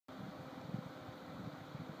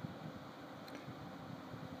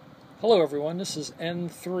Hello everyone, this is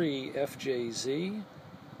N3FJZ,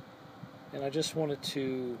 and I just wanted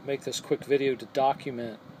to make this quick video to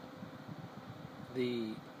document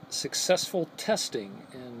the successful testing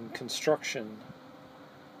and construction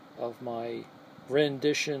of my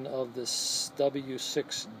rendition of this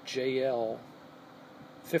W6JL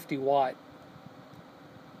 50-watt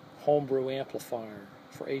homebrew amplifier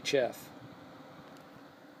for HF.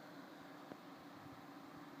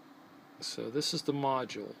 So this is the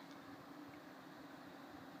module.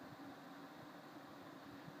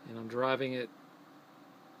 And I'm driving it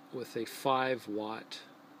with a 5-watt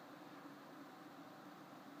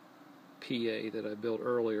PA that I built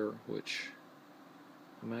earlier, which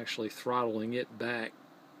I'm actually throttling it back,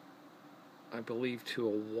 I believe, to a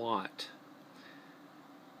watt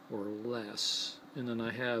or less. And then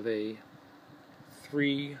I have a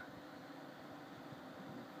 3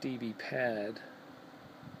 dB pad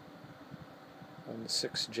on the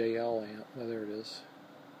 6JL amp. Oh, there it is.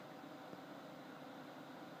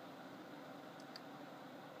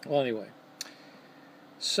 Well, anyway,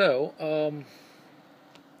 so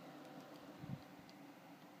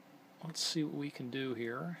let's see what we can do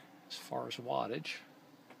here as far as wattage.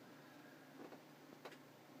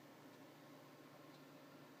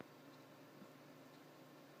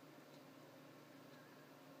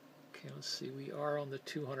 Okay, let's see, we are on the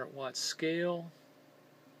 200-watt scale.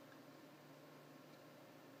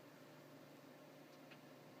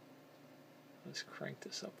 Let's crank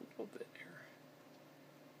this up a little bit here.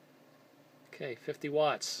 Okay, 50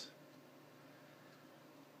 watts.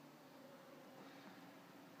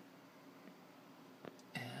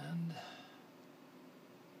 And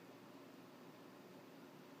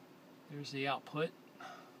there's the output.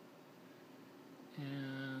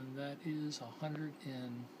 And that is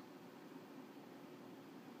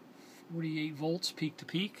 148 volts peak to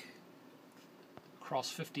peak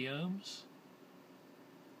across 50 ohms.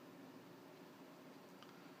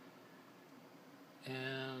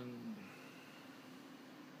 And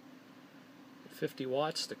 50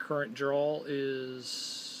 watts, the current draw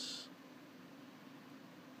is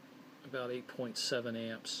about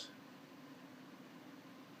 8.7 amps.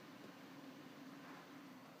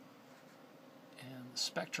 And the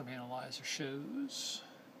spectrum analyzer shows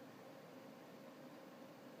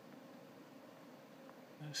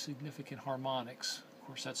no significant harmonics. Of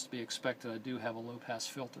course, that's to be expected. I do have a low-pass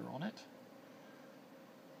filter on it.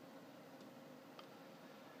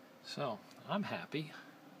 So, I'm happy.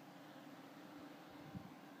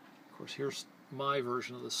 Of course, here's my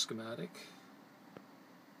version of the schematic.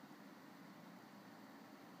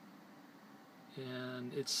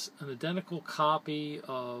 And it's an identical copy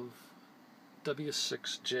of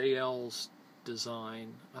W6JL's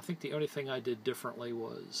design. I think the only thing I did differently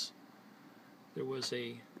was there was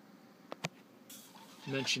a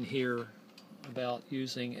mention here about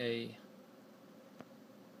using a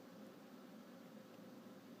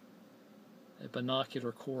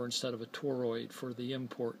binocular core instead of a toroid for the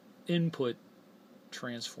input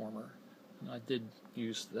transformer, and I did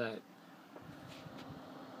use that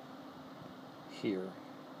here,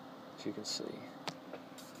 as you can see.